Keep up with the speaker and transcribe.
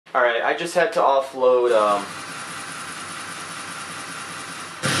Alright, I just had to offload,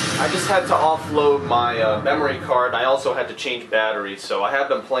 my memory card. I also had to change batteries, so I have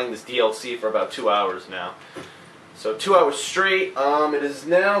been playing this DLC for about 2 hours now. So 2 hours straight. It is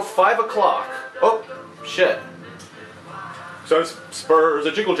now 5 o'clock. Oh, shit. So spurs,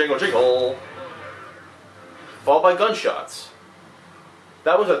 a jingle, jingle, jingle. Followed by gunshots.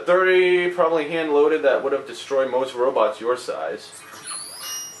 That was a 30, probably hand-loaded, that would have destroyed most robots your size.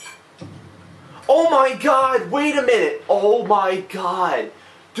 Oh my god, wait a minute. Oh my god.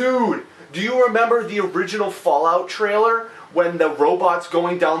 Dude, do you remember the original Fallout trailer when the robot's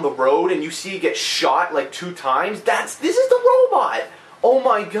going down the road and you see it get shot like 2 times? This is the robot. Oh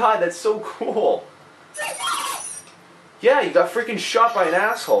my god, that's so cool. Yeah, you got freaking shot by an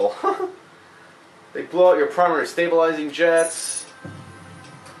asshole. They blew out your primary stabilizing jets.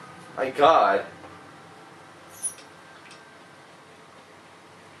 My god.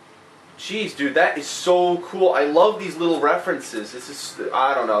 Jeez, dude, that is so cool. I love these little references. This is,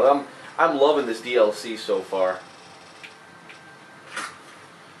 I don't know, I'm loving this DLC so far.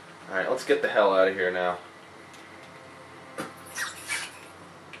 Alright, let's get the hell out of here now.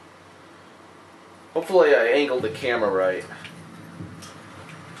 Hopefully I angled the camera right.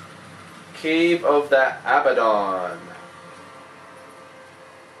 Cave of the Abaddon.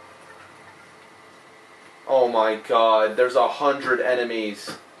 Oh my god, there's 100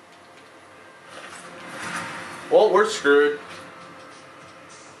 enemies. Well, we're screwed.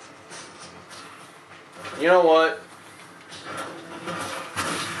 You know what?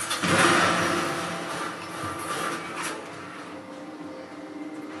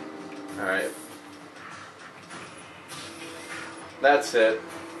 Alright. That's it.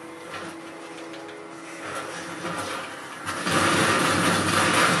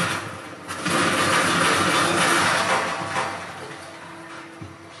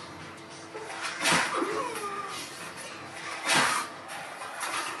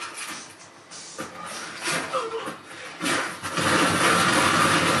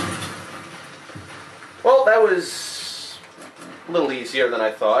 Well, that was a little easier than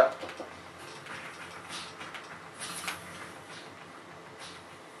I thought.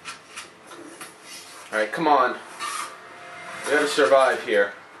 Alright, come on. We gotta survive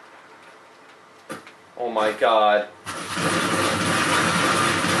here. Oh my god.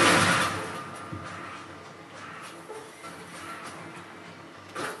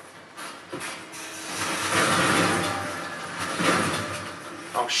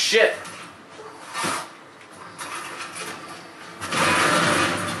 Oh shit!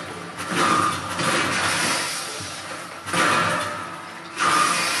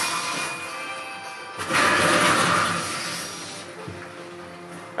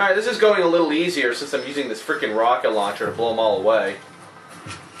 Alright, this is going a little easier since I'm using this freaking rocket launcher to blow them all away.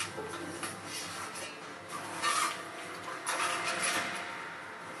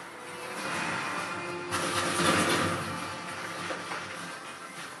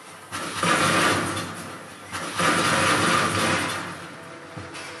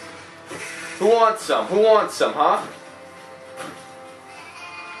 Who wants some? Who wants some, huh?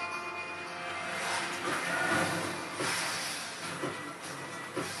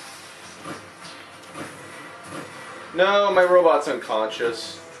 No, my robot's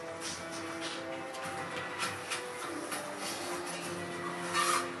unconscious.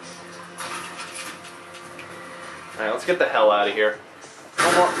 Alright, let's get the hell out of here.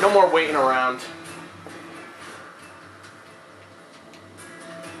 No more waiting around.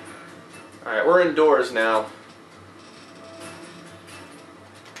 Alright, we're indoors now.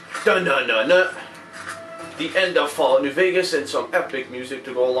 Dun dun dun dun. The end of Fallout New Vegas and some epic music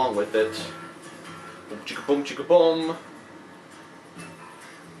to go along with it. Boom chicka boom chicka boom.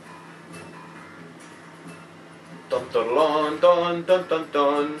 Dun dun dun dun dun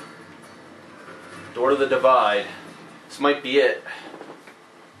dun. Door to the Divide. This might be it.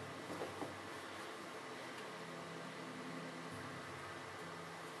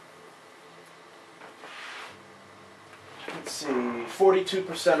 Let's see,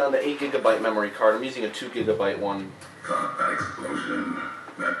 42% on the 8GB memory card. I'm using a 2GB one. Thought that explosion,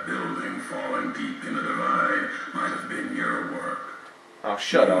 that building falling deep in the divide, might have been your work. Oh,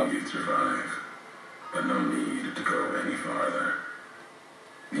 shut up. You'd survive, but no need to go any farther.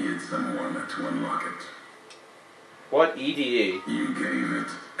 Needed someone to unlock it. What EDE? You gave it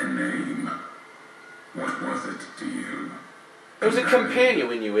a name. What was it to you? It was a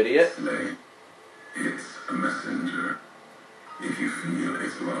companion, you idiot. Slave. It's a messenger. If you feel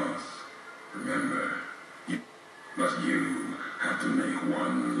its loss, remember, you have to make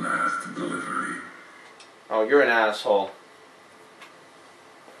one last delivery. Oh, you're an asshole.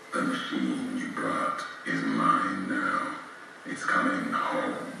 The machine you brought is mine now. It's coming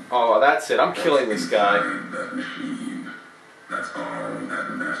home. Oh, that's it. I'm killing this guy. Inside that machine. That's all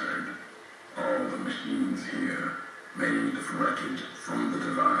that mattered. All the machines here, made of wreckage from the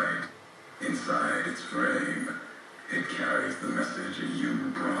divide. Inside its frame, it carries the message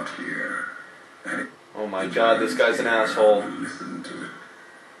you brought here. And Oh my god, this guy's an asshole. Listen to it.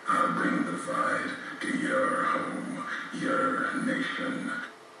 I'll bring the divide to your home, your nation.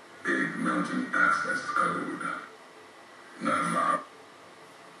 Big Mountain access code. Not locked.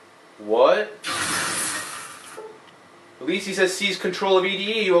 What? At least he says seize control of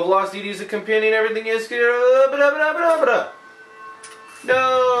EDE. You have lost EDE as a companion. Everything is...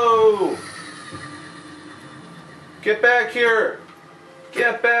 No! Get back here!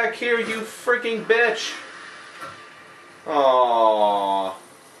 Get back here, you freaking bitch! Aww.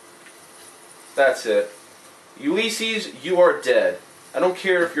 That's it. Ulysses, you are dead. I don't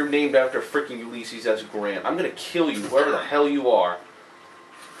care if you're named after freaking Ulysses S. Grant. I'm gonna kill you, wherever the hell you are.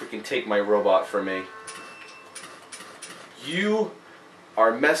 Freaking take my robot from me. You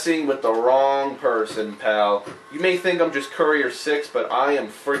are messing with the wrong person, pal. You may think I'm just Courier 6, but I am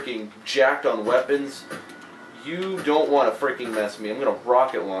freaking jacked on weapons. You don't want to freaking mess me. I'm gonna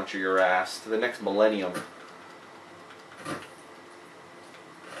rocket launcher your ass to the next millennium.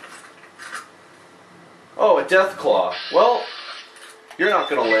 Oh, a death claw. Well, you're not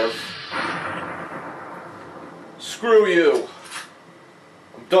gonna live. Screw you.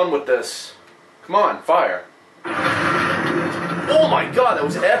 I'm done with this. Come on, fire. Oh my god, that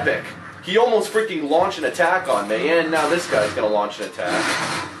was epic. He almost freaking launched an attack on me, and now this guy's gonna launch an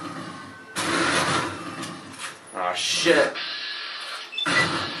attack. Ah, shit.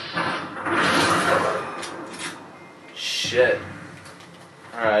 Shit.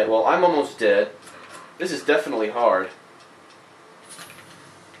 Alright, well, I'm almost dead. This is definitely hard.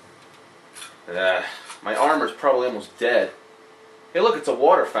 My armor's probably almost dead. Hey, look, it's a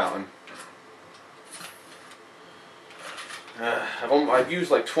water fountain. I've used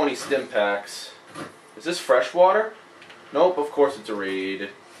like 20 stim packs. Is this fresh water? Nope, of course it's a raid.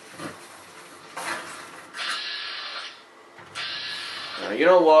 You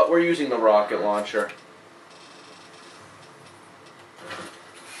know what? We're using the rocket launcher.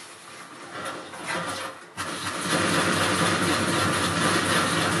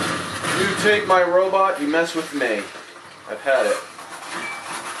 You take my robot, you mess with me. I've had it.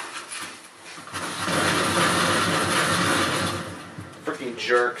 Freaking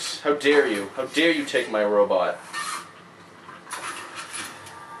jerks. How dare you? How dare you take my robot?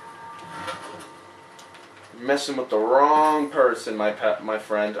 You're messing with the wrong person, my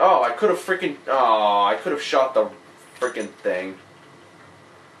friend. Oh, I could have freaking... Oh, I could have shot the freaking thing.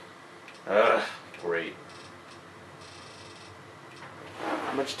 Ugh, great.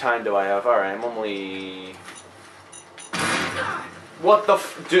 How much time do I have? Alright, I'm only... What the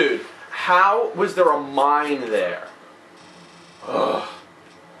f... Dude, how was there a mine there? Ugh.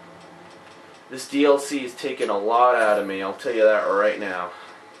 This DLC is taking a lot out of me, I'll tell you that right now.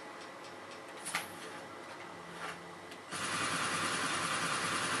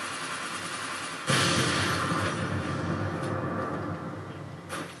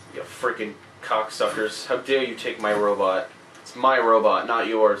 You freaking cocksuckers. How dare you take my robot? It's my robot, not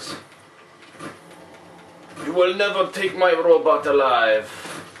yours. You will never take my robot alive.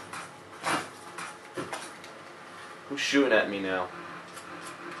 Who's shooting at me now?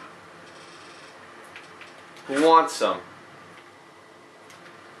 Who wants some?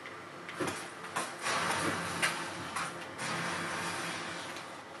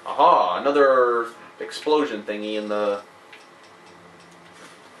 Aha, another explosion thingy in the...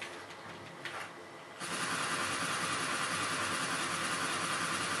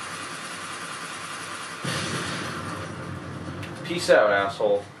 Peace out,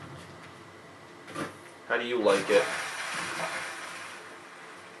 asshole. How do you like it?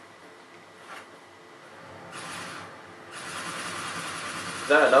 Is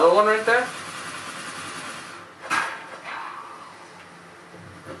that another one right there?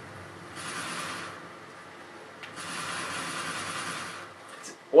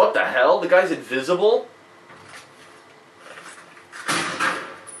 What the hell? The guy's invisible?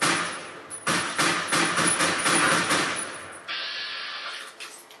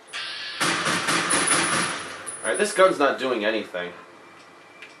 Alright, this gun's not doing anything.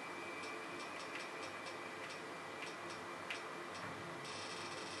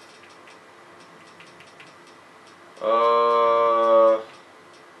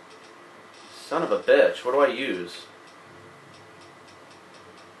 Son of a bitch, what do I use?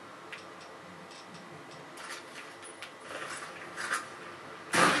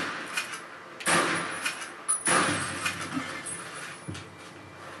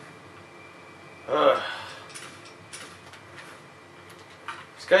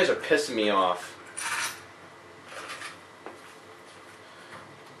 guys are pissing me off.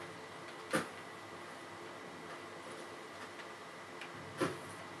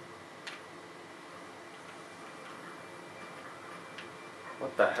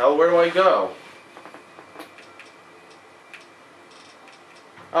 What the hell? Where do I go?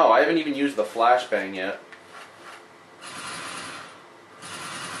 Oh, I haven't even used the flashbang yet.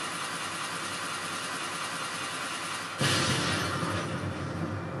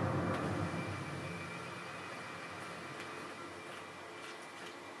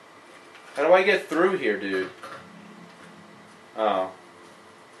 How do I get through here, dude? Oh.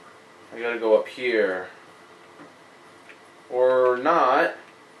 I gotta go up here. Or not.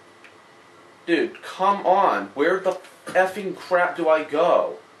 Dude, come on. Where the effing crap do I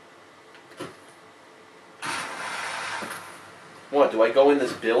go? What, do I go in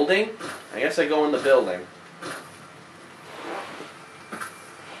this building? I guess I go in the building.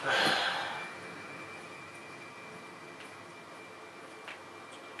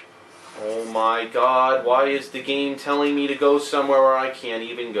 Oh my god, why is the game telling me to go somewhere where I can't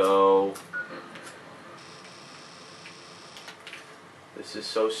even go? This is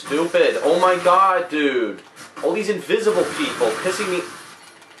so stupid. Oh my god, dude. All these invisible people pissing me...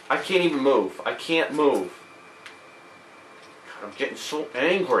 I can't even move. I can't move. God, I'm getting so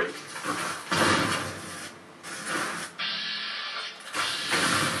angry.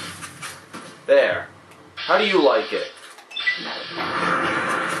 There. How do you like it?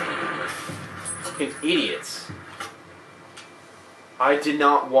 Fucking idiots. I did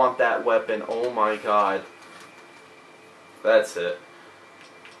not want that weapon. Oh my god. That's it.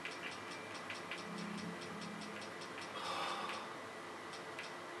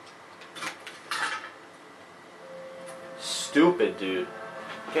 Stupid, dude.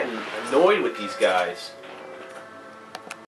 I'm getting annoyed with these guys.